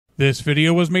This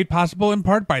video was made possible in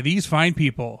part by these fine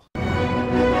people.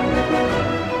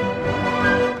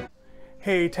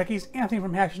 Hey techies, Anthony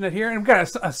from HNE here, and we've got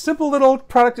a simple little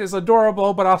product. It's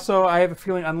adorable, but also I have a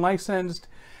feeling unlicensed,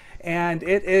 and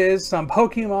it is some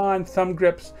Pokemon thumb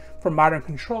grips for modern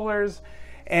controllers.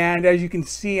 And as you can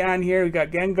see on here, we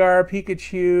got Gengar,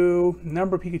 Pikachu,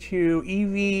 number Pikachu,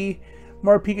 Eevee,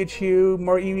 more Pikachu,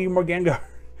 more Eevee, more Gengar.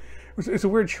 It's a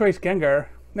weird choice, Gengar.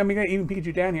 Then we got even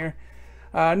Pikachu down here.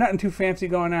 Nothing too fancy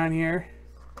going on here.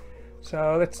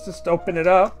 So let's just open it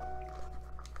up.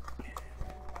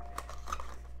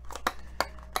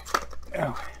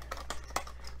 Oh.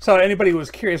 So anybody who was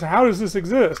curious, how does this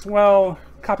exist? Well,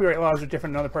 copyright laws are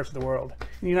different in other parts of the world. In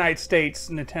the United States,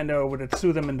 Nintendo would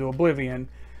sue them into oblivion.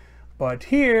 But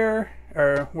here,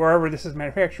 or wherever this is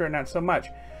manufactured, not so much.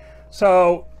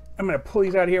 So I'm going to pull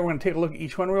these out of here. We're going to take a look at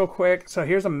each one real quick. So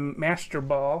here's a Master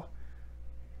Ball.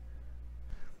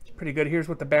 It's pretty good. Here's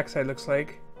what the backside looks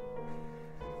like.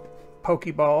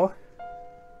 Pokeball.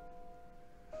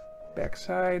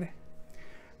 Backside.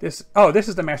 This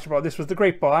is the Master Ball. This was the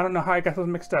Great Ball. I don't know how I got those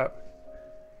mixed up.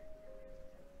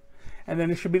 And then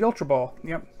it should be the Ultra Ball.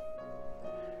 Yep.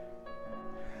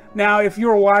 Now, if you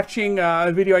were watching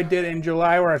a video I did in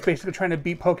July where I was basically trying to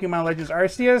beat Pokemon Legends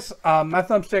Arceus, my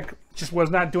thumbstick just was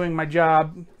not doing my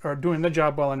job, or doing the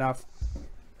job well enough.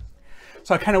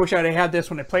 So I kind of wish I'd have had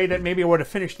this when I played it. Maybe I would have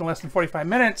finished in less than 45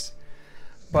 minutes,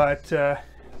 but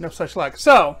no such luck.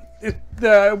 So,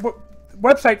 the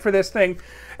website for this thing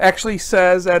actually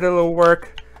says that it'll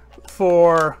work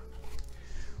for,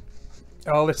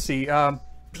 let's see,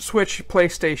 Switch,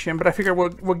 PlayStation, but I figure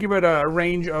we'll give it a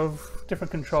range of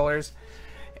different controllers,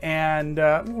 and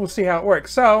we'll see how it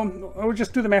works. So we'll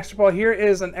just do the Master Ball. Here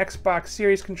is an Xbox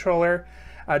Series controller.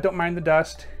 Don't mind the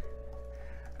dust.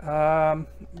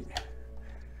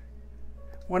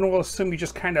 One will assume you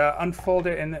just kind of unfold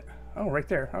it, and oh, right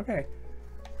there. Okay,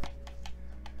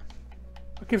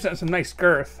 it gives it some nice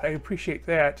girth. I appreciate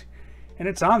that, and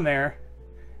it's on there,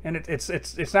 and it's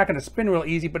not going to spin real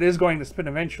easy, but it is going to spin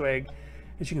eventually.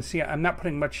 As you can see, I'm not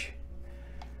putting much,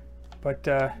 but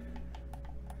it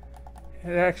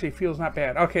actually feels not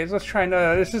bad. Okay, so let's try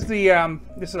another. This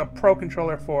is a Pro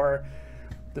controller for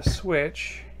the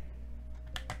Switch.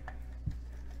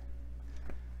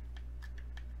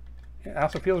 It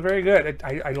also feels very good.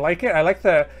 I like it. I like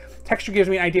the texture. Gives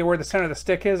me an idea where the center of the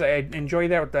stick is. I enjoy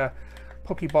that with the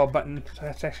Pokeball button. So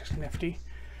that's actually nifty.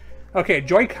 Okay,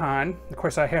 Joy-Con. Of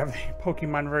course, I have the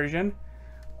Pokemon version.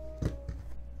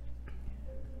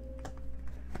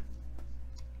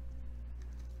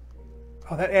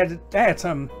 Oh, that adds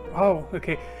some. Oh,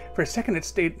 okay. For a second,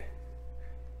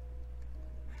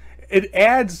 it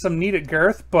adds some needed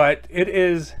girth, but it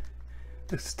is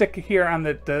the stick here on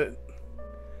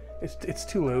it's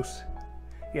too loose.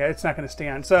 Yeah, it's not going to stay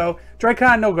on. So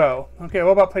Joy-Con, no go. Okay,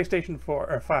 what about PlayStation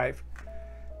 4 or 5?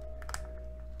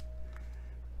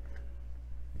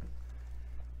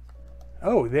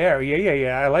 Oh, there.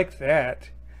 Yeah. I like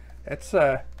that. That's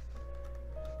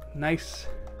nice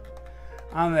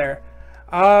on there.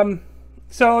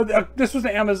 So this was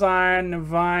an Amazon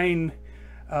Vine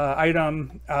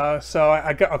item, so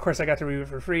of course I got to review it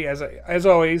for free as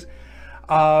always.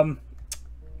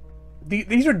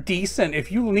 These are decent.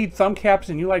 If you need thumb caps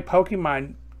and you like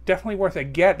Pokemon, definitely worth a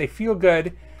get. They feel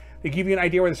good. They give you an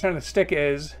idea where the center of the stick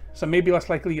is, so maybe less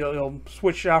likely you'll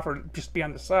switch off or just be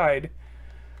on the side.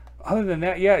 Other than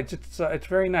that, yeah, it's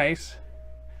very nice.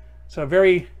 So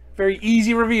very, very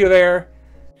easy review there.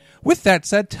 With that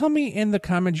said, tell me in the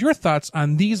comments your thoughts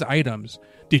on these items.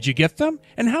 Did you get them?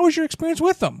 And how was your experience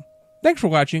with them? Thanks for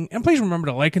watching, and please remember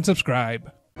to like and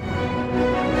subscribe.